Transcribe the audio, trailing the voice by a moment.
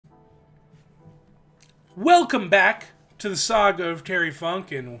Welcome back to the saga of Terry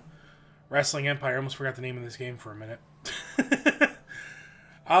Funk and Wrestling Empire. I almost forgot the name of this game for a minute.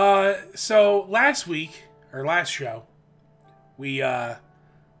 So last week, or last show, we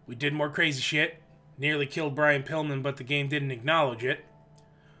did more crazy shit. Nearly killed Brian Pillman, but the game didn't acknowledge it.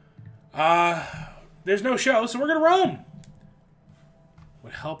 There's no show, so we're gonna roam.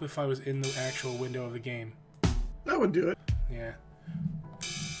 Would help if I was in the actual window of the game. That would do it. Yeah.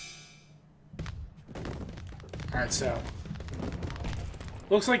 Alright, so.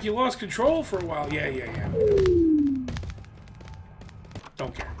 Looks like you lost control for a while. Yeah.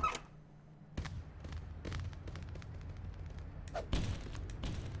 Don't care.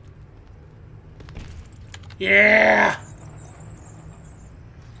 Yeah!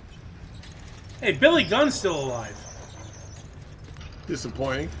 Hey, Billy Gunn's still alive.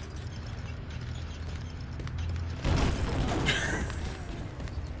 Disappointing.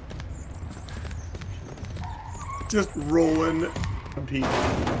 Just rolling a piece.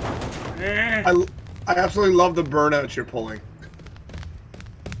 I absolutely love the burnouts you're pulling.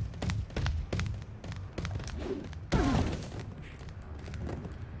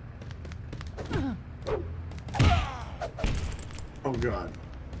 Oh god.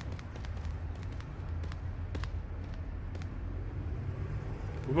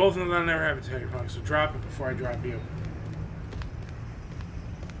 We both know that'll never happen to Terry Funk, so drop it before I drop you.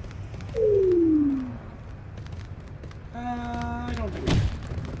 I don't think we can.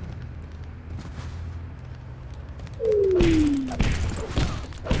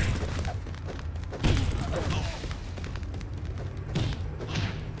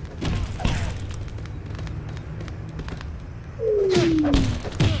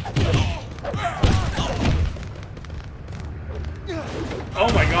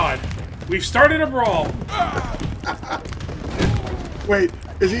 Oh my god. We've started a brawl. Wait,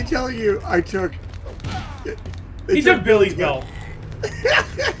 is he telling you I took... He took Billy's belt.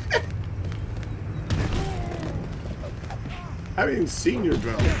 I haven't even seen your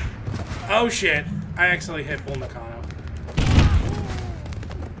belt. Oh shit. I accidentally hit Bull Nakano.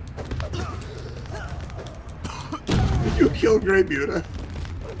 Did you kill Great Muta?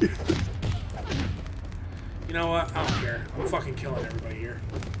 You know what? I don't care. I'm fucking killing everybody here.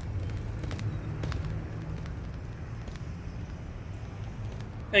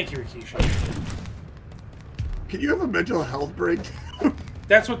 Thank you, Rikishi. Can you have a mental health break?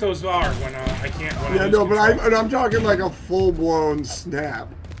 That's what those are when I can't. When Yeah, I lose no, but control. I'm talking like a full-blown snap.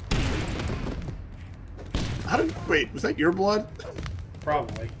 How did... Wait, was that your blood?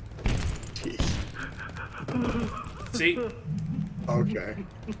 Probably. Jeez. See? Okay.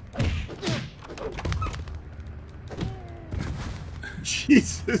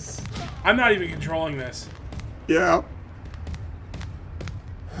 Jesus. I'm not even controlling this. Yeah.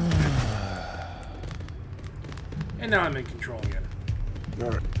 And now I'm in control again. All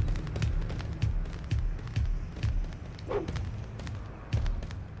right.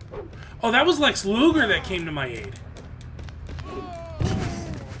 Oh, that was Lex Luger that came to my aid.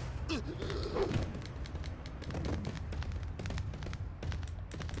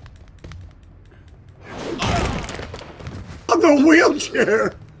 On the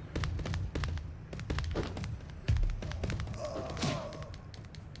wheelchair.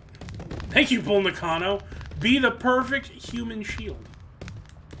 Thank you, Bull Nakano. Be the perfect human shield.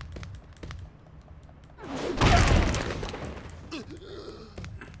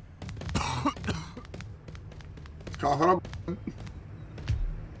 Coughing up.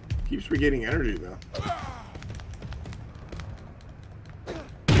 Keeps regaining energy though.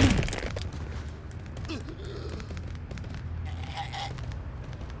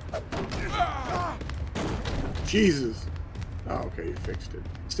 Jesus. Oh, okay, you fixed it.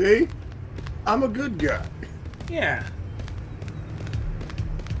 See? I'm a good guy. Yeah.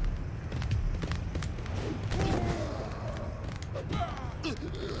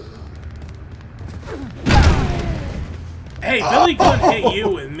 Hey, Billy Gunn hit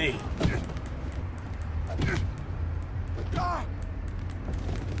you and me.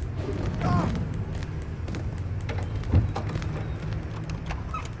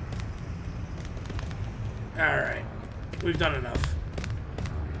 Alright. We've done enough.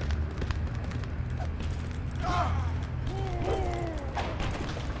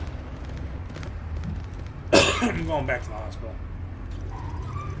 I'm going back to the hospital.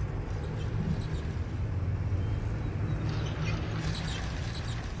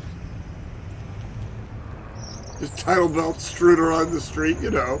 His title belt strewed around the street, you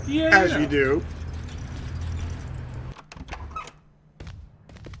know, Yeah, as you do.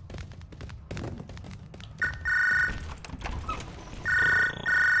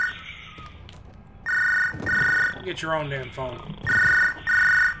 get your own damn phone.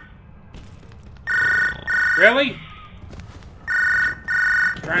 Really?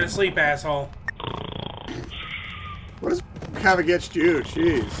 Trying to sleep, asshole. What does have against you?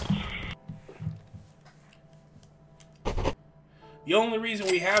 Jeez. The only reason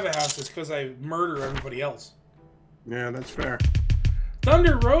we have a house is because I murder everybody else. Yeah, that's fair.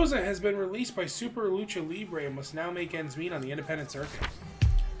 Thunder Rosa has been released by Super Lucha Libre and must now make ends meet on the independent circuit.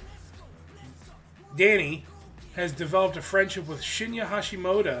 Danny has developed a friendship with Shinya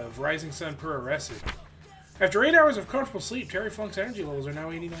Hashimoto of Rising Sun Pro Wrestling. After 8 hours of comfortable sleep, Terry Funk's energy levels are now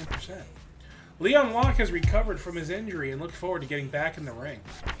 89%. Leon Locke has recovered from his injury and looked forward to getting back in the ring.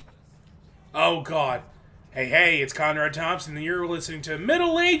 Oh, God. Hey, it's Conrad Thompson, and you're listening to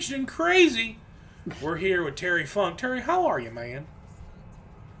Middle-Aged and Crazy. We're here with Terry Funk. Terry, how are you, man?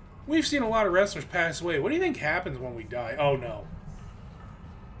 We've seen a lot of wrestlers pass away. What do you think happens when we die? Oh, no.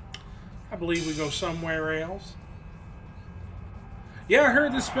 I believe we go somewhere else. Yeah, I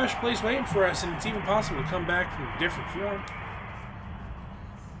heard this special place waiting for us, and it's even possible to come back from a different form.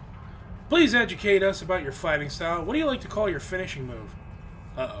 Please educate us about your fighting style. What do you like to call your finishing move?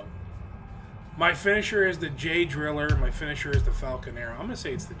 Uh-oh. My finisher is the J Driller. My finisher is the Falcon Arrow. I'm going to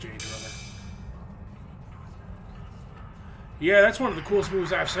say it's the J Driller. Yeah, that's one of the coolest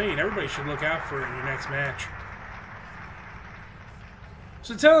moves I've seen. Everybody should look out for it in your next match.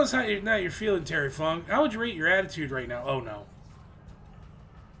 So tell us how you're feeling, Terry Funk. How would you rate your attitude right now? Oh, no.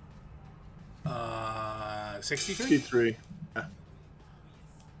 63? 63. Yeah.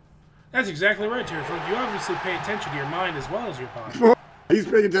 That's exactly right, Terry Funk. You obviously pay attention to your mind as well as your body. He's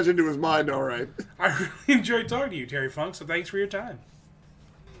paying attention to his mind, all right. I really enjoyed talking to you, Terry Funk, so thanks for your time.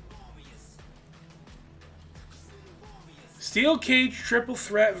 Steel Cage Triple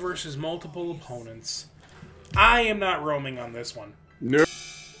Threat versus multiple opponents. I am not roaming on this one. No.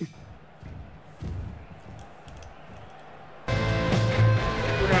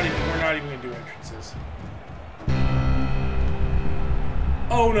 We're not even gonna do entrances.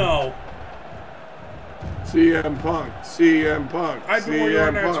 Oh no. CM Punk. CM Punk. I've been where you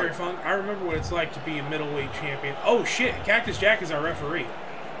are now, Terry Funk. I remember what it's like to be a middleweight champion. Oh shit, Cactus Jack is our referee.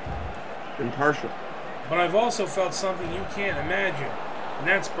 Impartial. But I've also felt something you can't imagine, and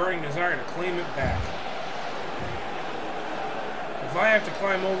that's burning desire to claim it back. If I have to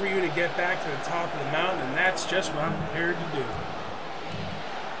climb over you to get back to the top of the mountain, then that's just what I'm prepared to do.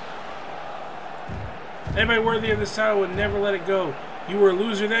 Anybody worthy of this title would never let it go. You were a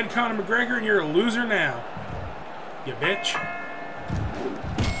loser then, Conor McGregor, and you're a loser now. You bitch.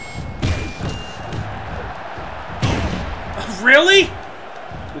 Really?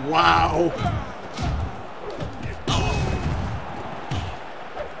 Wow.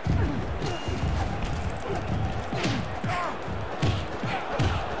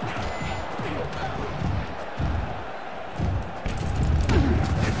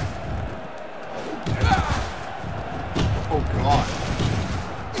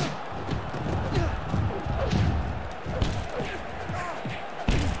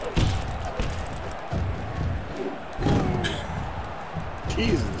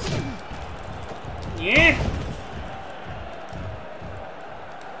 Jesus. Yeah.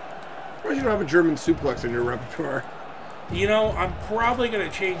 Why you don't have a German suplex in your repertoire? You know, I'm probably going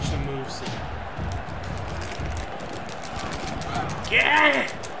to change some moves. Yeah!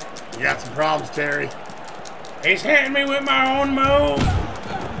 You got some problems, Terry. He's hitting me with my own move.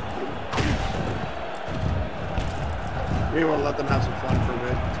 You want to let them have some fun for a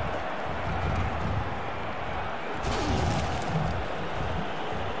bit.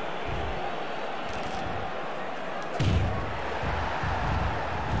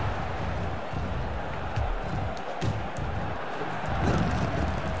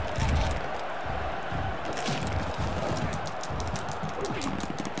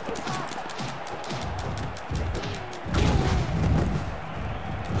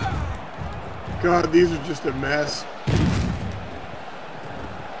 God, these are just a mess.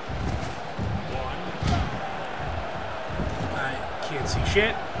 I can't see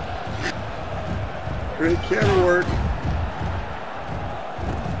shit. Great camera work.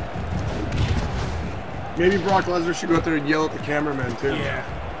 Maybe Brock Lesnar should go out there and yell at the cameraman too. Yeah.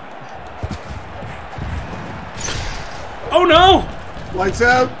 Oh no! Lights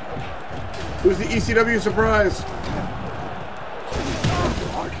out. Who's the ECW surprise?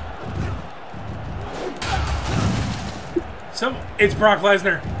 It's Brock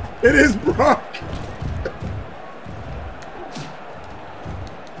Lesnar. It is Brock.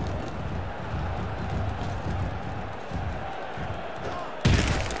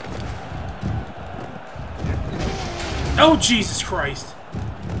 Oh, Jesus Christ.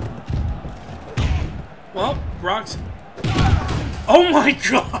 Well, Brock's... Oh my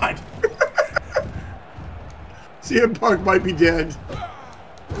god! CM Punk might be dead.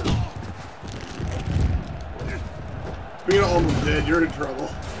 Being almost dead, you're in trouble.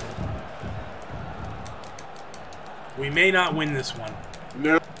 We may not win this one.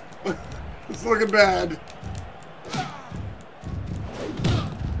 No. It's looking bad.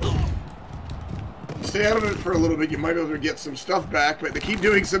 Stay out of it for a little bit, you might be able to get some stuff back, but they keep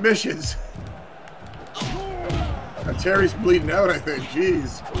doing submissions. And Terry's bleeding out, I think.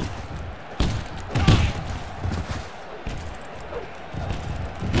 Jeez.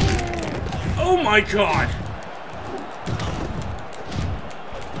 Oh my god!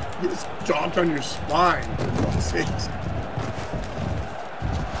 You just stomped on your spine, for fuck's sake.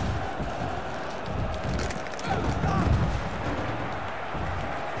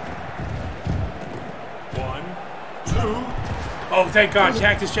 Oh, thank God,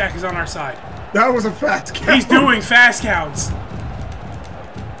 Cactus Jack is on our side. That was a fast count. He's doing fast counts.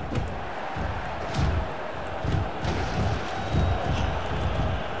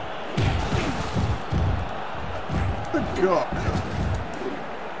 Good God.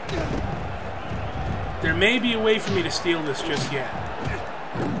 There may be a way for me to steal this just yet.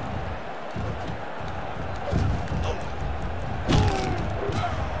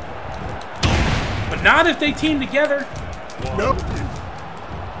 But not if they team together. Nope.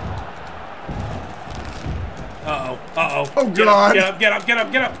 Uh-oh. Uh-oh. Oh, God. Get up, get up, get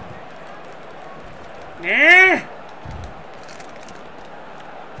up, get up. Nah.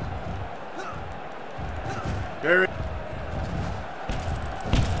 There it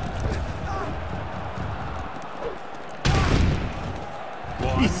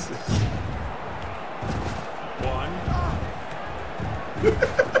One. Jesus. One.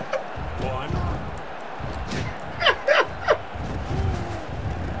 One.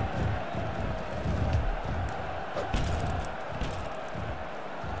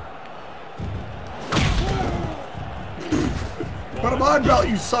 Put him on belt,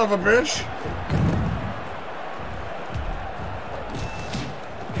 you son of a bitch.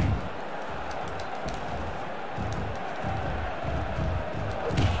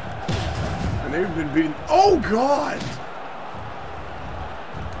 And they've been beating. Oh, God!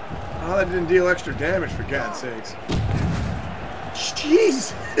 Oh, that didn't deal extra damage, for God's sakes.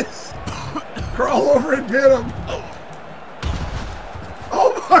 Jesus! Crawl over and hit him.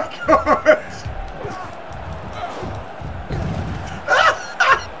 Oh, my God!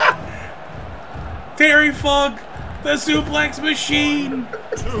 Terry Funk, the suplex machine.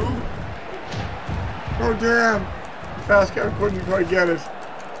 Two. Oh, damn. Fast count couldn't quite get it.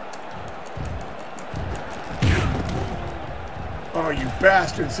 Oh, you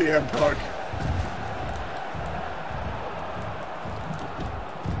bastard, CM Punk.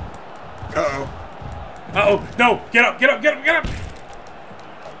 Uh-oh. Uh-oh. No. Get up, get up, get up, get up.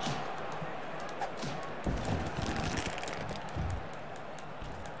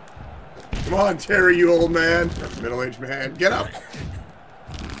 Come on, Terry, you old man. Middle-aged man. Get up.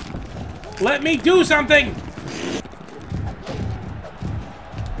 Let me do something.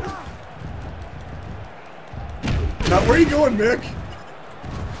 Now, where are you going, Mick?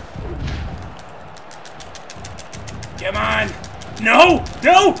 Come on. No,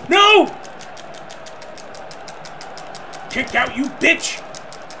 no, no. Kick out, you bitch.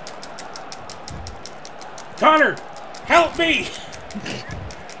 Connor, help me.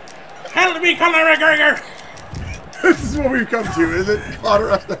 Help me, Conor McGregor. This is what we've come to, is it? Connor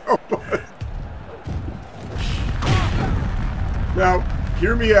has to help us. Now,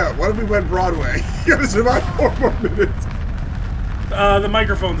 hear me out. What if we went Broadway? You gotta survive 4 more minutes. The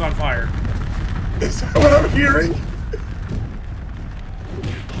microphone's on fire. Is that what I'm hearing?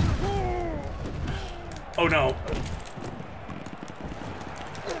 Oh no.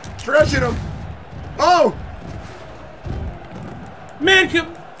 Stretching him. Oh! Man,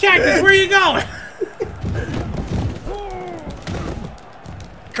 Cactus, where are you going?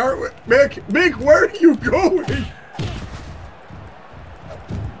 Cartwheel. Mick, where are you going?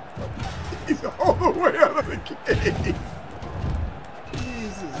 He's all the way out of the cage.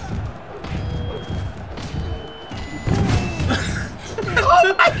 Jesus.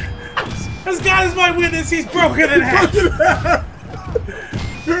 Oh my God. As God is my witness, he's broken in half.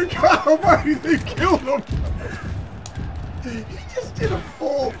 Dear God Almighty, they killed him. He just did a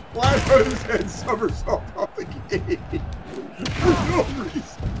full flash on his head somersault off the cage. For no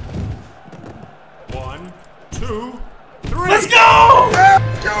reason. 1, 2, 3. Let's go!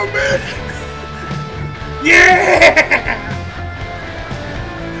 Let's go, Mick! Yeah!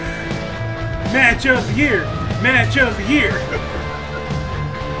 Match of the year! Match of the year!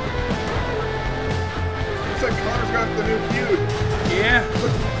 the new feud. Yeah.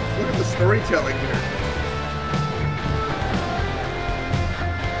 Look at the storytelling here.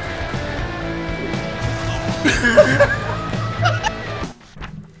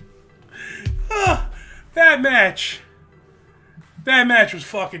 That match was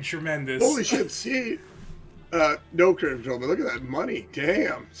fucking tremendous. Holy shit, see? No creative control, but look at that money.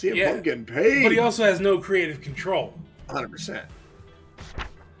 Damn. CM Punk getting paid. But he also has no creative control. 100%.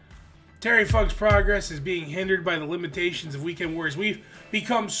 Terry Funk's progress is being hindered by the limitations of Weekend Warriors. We've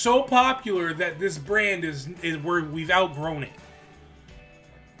become so popular that this brand is where we've outgrown it.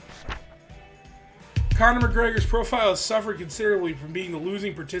 Conor McGregor's profile has suffered considerably from being the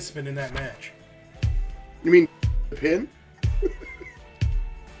losing participant in that match. You mean the pin?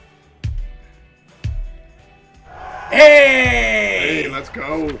 Hey! Hey, let's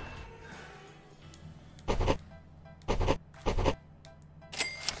go.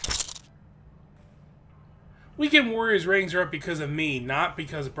 Weekend Warriors ratings are up because of me, not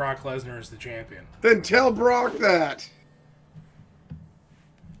because Brock Lesnar is the champion. Then tell Brock that.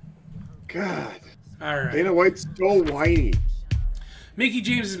 God. Alright. Dana White's so whiny. Mickie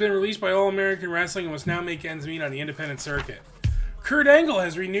James has been released by All American Wrestling and must now make ends meet on the independent circuit. Kurt Angle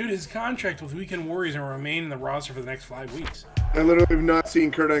has renewed his contract with Weekend Warriors and will remain in the roster for the next 5 weeks. I literally have not seen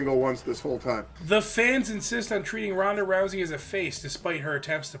Kurt Angle once this whole time. The fans insist on treating Ronda Rousey as a face despite her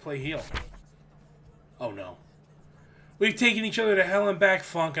attempts to play heel. Oh no. We've taken each other to hell and back,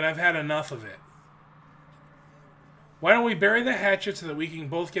 Funk, and I've had enough of it. Why don't we bury the hatchet so that we can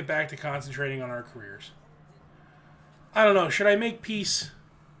both get back to concentrating on our careers? I don't know. Should I make peace?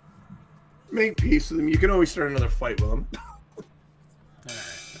 Make peace with him. You can always start another fight with him.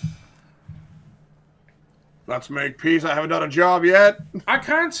 Alright. Let's make peace. I haven't done a job yet. I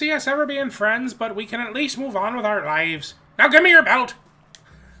can't see us ever being friends, but we can at least move on with our lives. Now give me your belt!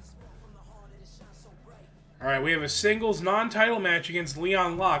 Alright, we have a singles non-title match against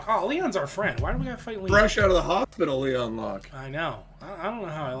Leon Locke. Oh, Leon's our friend. Why do we gotta fight Leon? Fresh out of the hospital, Leon Locke. I know. I don't know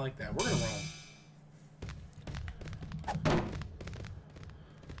how I like that. We're gonna roll.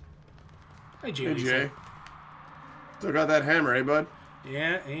 Hey, Jay. Hey, Jay. Still got that hammer, eh, bud?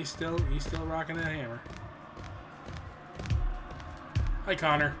 Yeah, he's still rocking that hammer. Hi,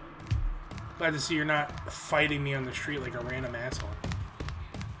 Connor. Glad to see you're not fighting me on the street like a random asshole.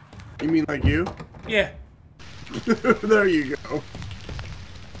 You mean like you? Yeah. There you go.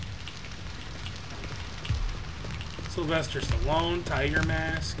 Sylvester Stallone, Tiger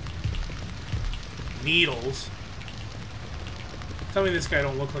Mask, needles. Tell me this guy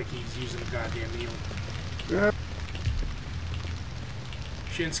don't look like he's using a goddamn needle. Yeah.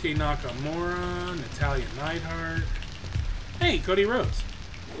 Shinsuke Nakamura, Natalya Neidhart. Hey, Cody Rhodes.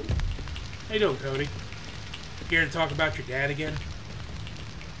 How you doing, Cody? Here to talk about your dad again?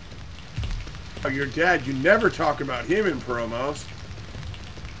 Oh, your dad, you never talk about him in promos.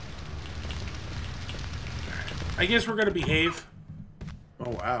 I guess we're going to behave. Oh,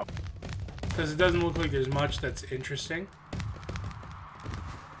 wow. Because it doesn't look like there's much that's interesting.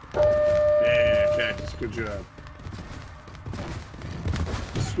 Yeah, Cactus, good job.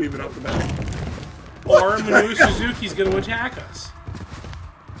 Sweep it up the back. Or Manu Suzuki's going to attack us.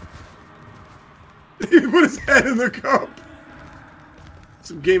 He put his head in the cup.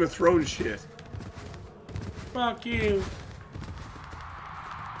 Some Game of Thrones shit. Fuck you.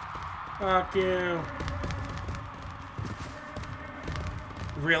 Fuck you.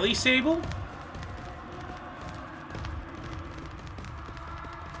 Really, Sable?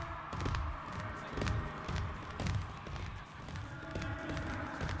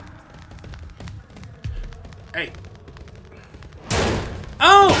 Hey.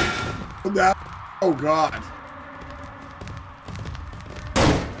 Oh! Oh, God.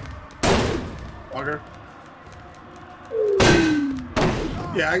 Walker.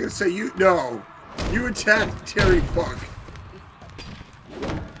 Yeah, I gotta say, you attacked Terry Funk.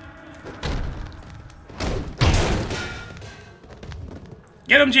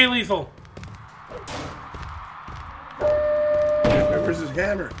 Get him, Jay Lethal. Where's his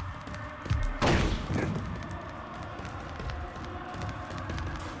hammer?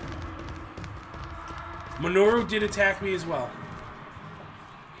 Minoru did attack me as well.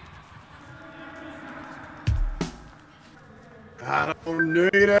 I don't need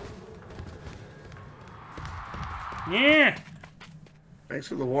it. Yeah. Thanks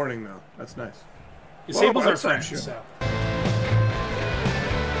for the warning, though. That's nice. Sable's our that's friend, nice, so.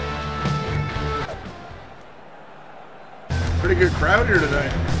 Pretty good crowd here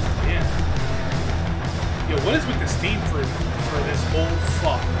today. Yeah. Yo, what is with this theme for this old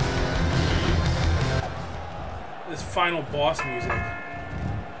fuck? This final boss music.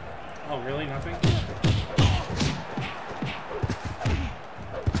 Oh, really? Nothing?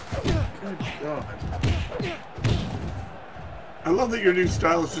 god. I love that your new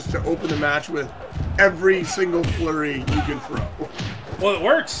style is just to open the match with every single flurry you can throw. Well, it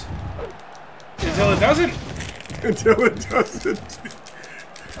works. Until it doesn't. Until it doesn't.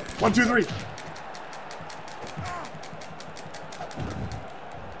 1, 2, 3.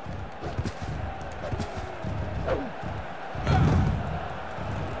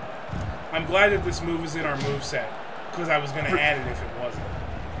 I'm glad that this move is in our moveset, because I was going to add it if it wasn't.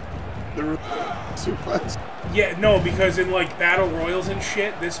 The suplex? Yeah, no, because in, like, Battle Royals and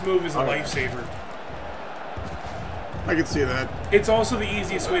shit, this move is a lifesaver. I can see that. It's also the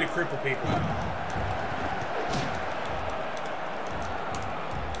easiest way to cripple people.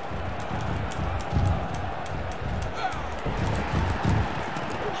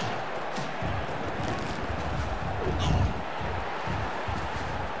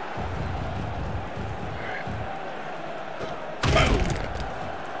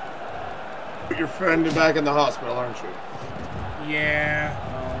 Your friend back in the hospital, aren't you? Yeah,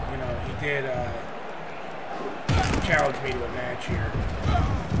 well, you know, he did challenge me to a match here.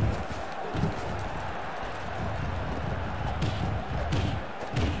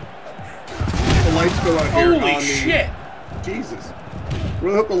 The lights go out here. Holy shit! Jesus.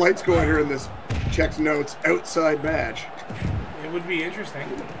 Really hope the lights go out here in this checks notes outside match. It would be interesting.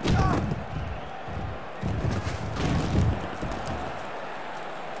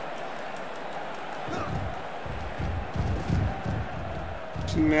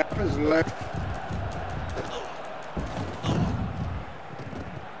 Snap his leg.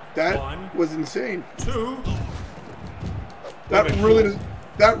 That was insane. 2. That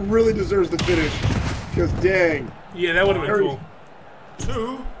really deserves the finish. Because dang. Yeah, that would have been cool.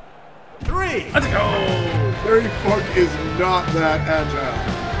 2, 3. Let's go! Terry Funk is not that agile.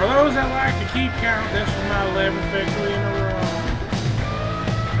 For those that like to keep count, this is my 11th victory in a row.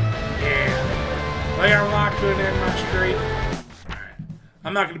 Yeah. Leon Locke couldn't end my streak.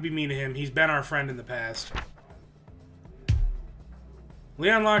 I'm not going to be mean to him. He's been our friend in the past.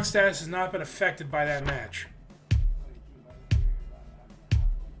 Leon Locke's status has not been affected by that match.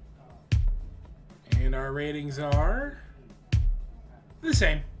 And our ratings are the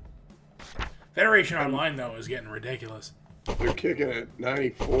same. Federation Online, though, is getting ridiculous. They're kicking it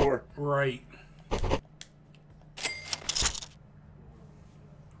 94. Right.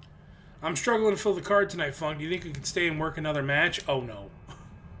 I'm struggling to fill the card tonight, Funk. Do you think we can stay and work another match? Oh, no.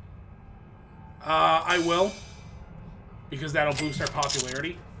 I will. Because that'll boost our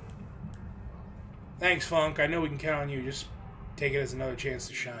popularity. Thanks, Funk. I know we can count on you. Just take it as another chance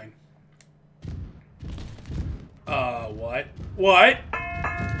to shine. What? What?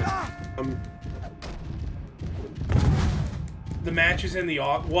 The match is in the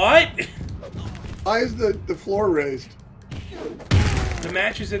off. What? Why is the floor raised? The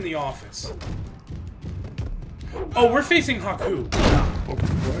match is in the office. Oh, we're facing Haku.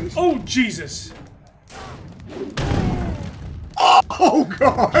 Oh, Jesus. Oh,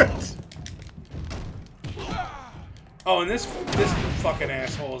 God. Oh, and this fucking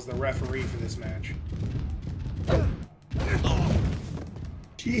asshole is the referee for this match.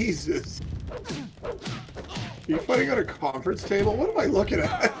 Jesus. Are you fighting on a conference table? What am I looking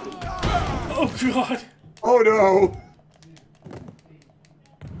at? Oh, God. Oh, no.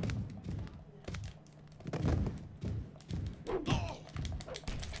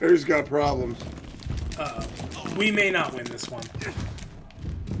 Harry's got problems. Uh-oh. We may not win this one.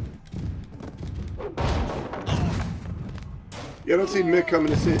 Yeah, I don't see Mick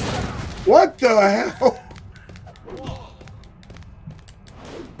coming to see it. What the hell?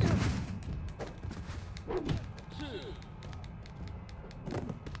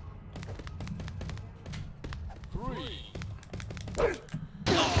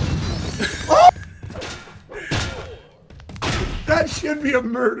 That should be a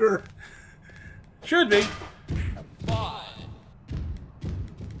murder. Should be.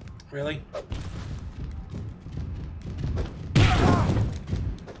 Really?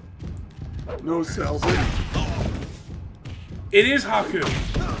 No cells. It is Haku.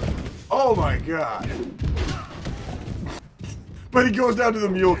 Oh my God. But he goes down to the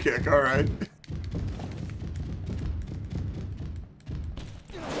mule kick, alright.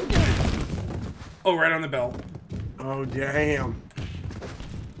 Oh, right on the bell. Oh, damn.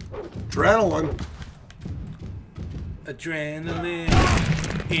 Adrenaline.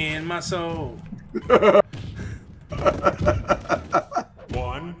 Adrenaline in my soul.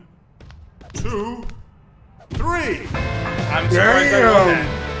 1, 2, 3. I'm surprised I won that.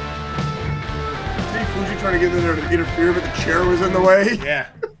 See Fuji trying to get in there to interfere, but the chair was in the way? Yeah.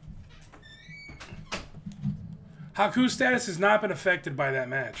 Haku's status has not been affected by that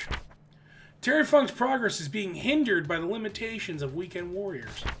match. Terry Funk's progress is being hindered by the limitations of Weekend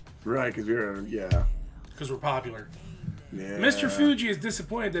Warriors. Right, because yeah. Because we're popular. Yeah. Mr. Fuji is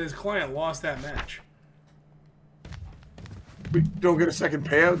disappointed that his client lost that match. We don't get a second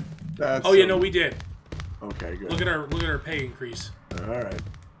payout? That's Oh, yeah, no, we did. Okay, good. Look at our pay increase. Alright.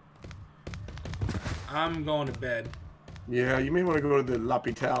 I'm going to bed. Yeah, you may want to go to the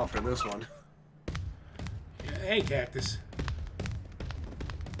L'Hôpital for this one. Yeah, hey, Cactus.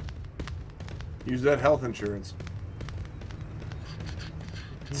 Use that health insurance.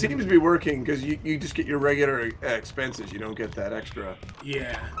 It seems to be working because you just get your regular expenses. You don't get that extra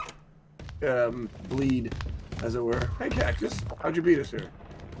Yeah. bleed, as it were. Hey, Cactus, how'd you beat us here?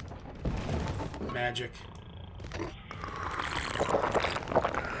 Magic.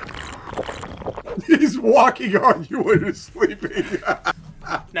 He's walking on you when you're sleeping.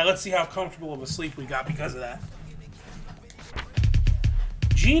 Now let's see how comfortable of a sleep we got because of that.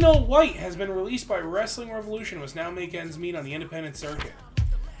 Gino White has been released by Wrestling Revolution and must now make ends meet on the independent circuit.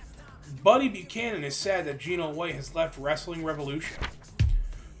 Buddy Buchanan is sad that Gino White has left Wrestling Revolution.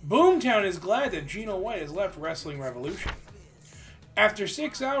 Boomtown is glad that Gino White has left Wrestling Revolution. After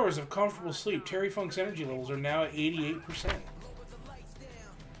 6 hours of comfortable sleep, Terry Funk's energy levels are now at 88%.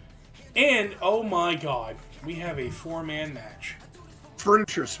 And, oh my god, we have a 4-man match.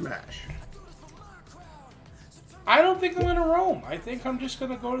 Furniture smash. I don't think I'm going to roam. I think I'm just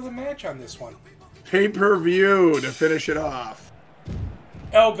going to go to the match on this one. Pay-per-view to finish it off.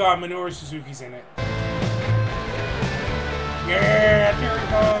 Oh god, Minoru Suzuki's in it. Yeah, Terry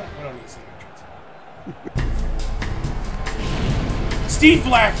Funk. I don't need to see entrance. Steve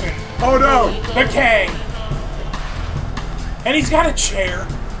Blackman. Oh no! The Kang. And he's got a chair.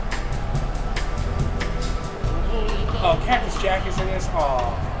 Oh, Cactus Jack is in this.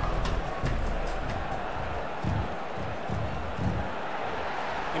 Oh.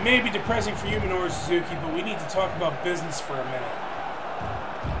 It may be depressing for you, Minoru Suzuki, but we need to talk about business for a minute.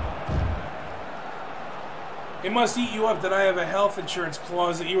 It must eat you up that I have a health insurance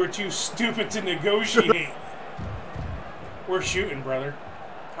clause that you were too stupid to negotiate. We're shooting, brother.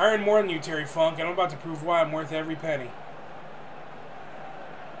 I earn more than you, Terry Funk, and I'm about to prove why I'm worth every penny.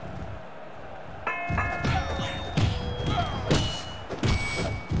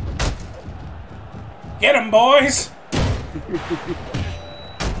 Get him, boys!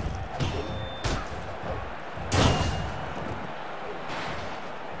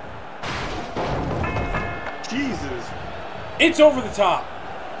 Jesus. It's over the top.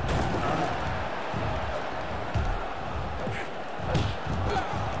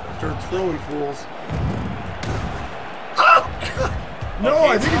 Start throwing fools. Oh, God.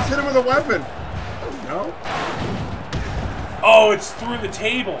 No, Okay, I think it's hit him with a weapon. No? Oh, it's through the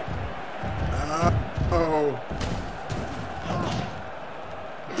table. Oh.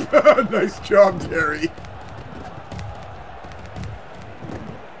 Nice job, Terry.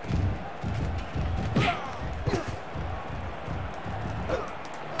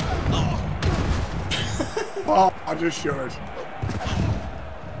 Oh, I just short.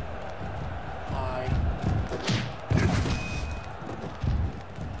 Hi.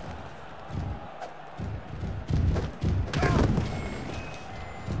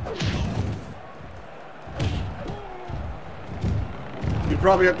 You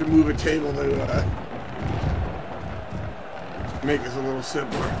probably have to move a table to make this a little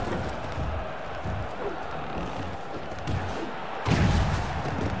simpler.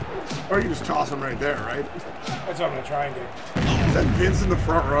 Or you just toss them right there, right? That's what I'm going to try and do. Is that Vince in the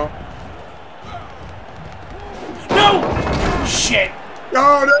front row? No! Shit!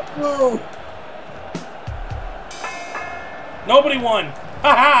 Oh, no! Nobody won.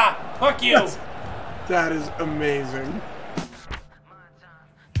 Haha! Fuck you! That is amazing.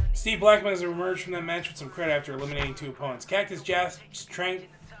 Steve Blackman has emerged from that match with some credit after eliminating 2 opponents. Cactus Jack's strength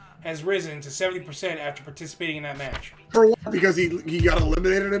has risen to 70% after participating in that match. For what? Because he got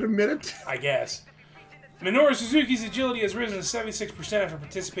eliminated in a minute? I guess. Minoru Suzuki's agility has risen to 76% after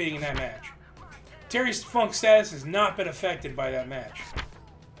participating in that match. Terry Funk's status has not been affected by that match.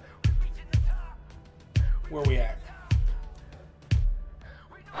 Where are we at?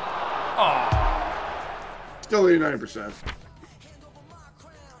 Aww. Still 89%.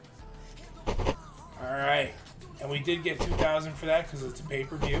 Alright. And we did get 2,000 for that because it's a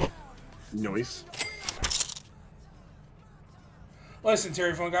pay-per-view. Nice. Listen,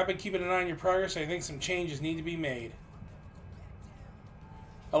 Terry Funk, I've been keeping an eye on your progress, and I think some changes need to be made.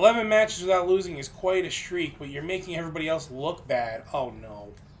 11 matches without losing is quite a streak, but you're making everybody else look bad. Oh,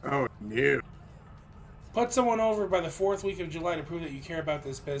 no. Oh, no. Put someone over by the 4th week of July to prove that you care about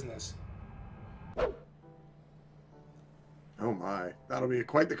this business. Oh my, that'll be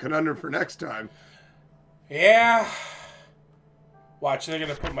quite the conundrum for next time. Yeah. Watch, they're going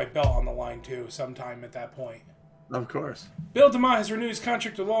to put my belt on the line, too, sometime at that point. Of course. Bill DeMott has renewed his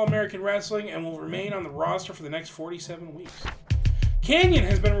contract with All American Wrestling and will remain on the roster for the next 47 weeks. Canyon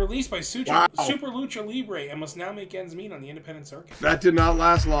has been released by Super Lucha Libre and must now make ends meet on the independent circuit. That did not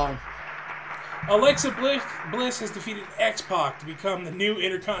last long. Alexa Bliss has defeated X-Pac to become the new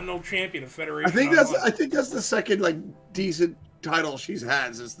Intercontinental Champion of Federation. I think that's the second decent title she's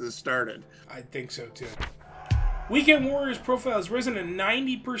had since this started. I think so too. Weekend Warriors profile has risen to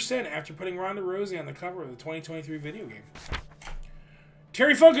 90% after putting Ronda Rousey on the cover of the 2023 video game.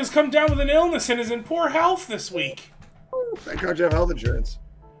 Terry Funk has come down with an illness and is in poor health this week. Thank God you have health insurance.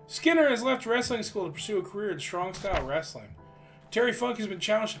 Skinner has left wrestling school to pursue a career in strong style wrestling. Terry Funk has been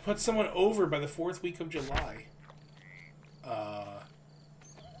challenged to put someone over by the 4th week of July.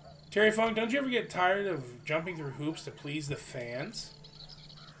 Terry Funk, don't you ever get tired of jumping through hoops to please the fans?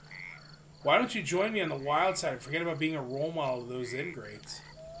 Why don't you join me on the wild side and forget about being a role model to those ingrates?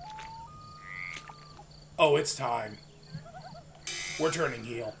 Oh, it's time. We're turning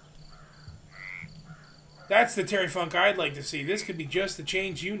heel. That's the Terry Funk I'd like to see. This could be just the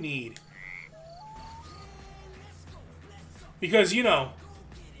change you need. Because, you know,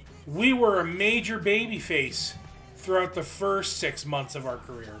 we were a major babyface throughout the first 6 months of our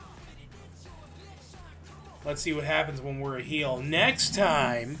career. Let's see what happens when we're a heel next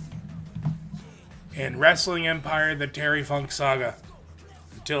time in Wrestling Empire, the Terry Funk Saga.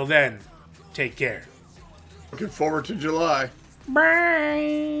 Until then, take care. Looking forward to July.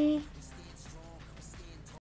 Bye.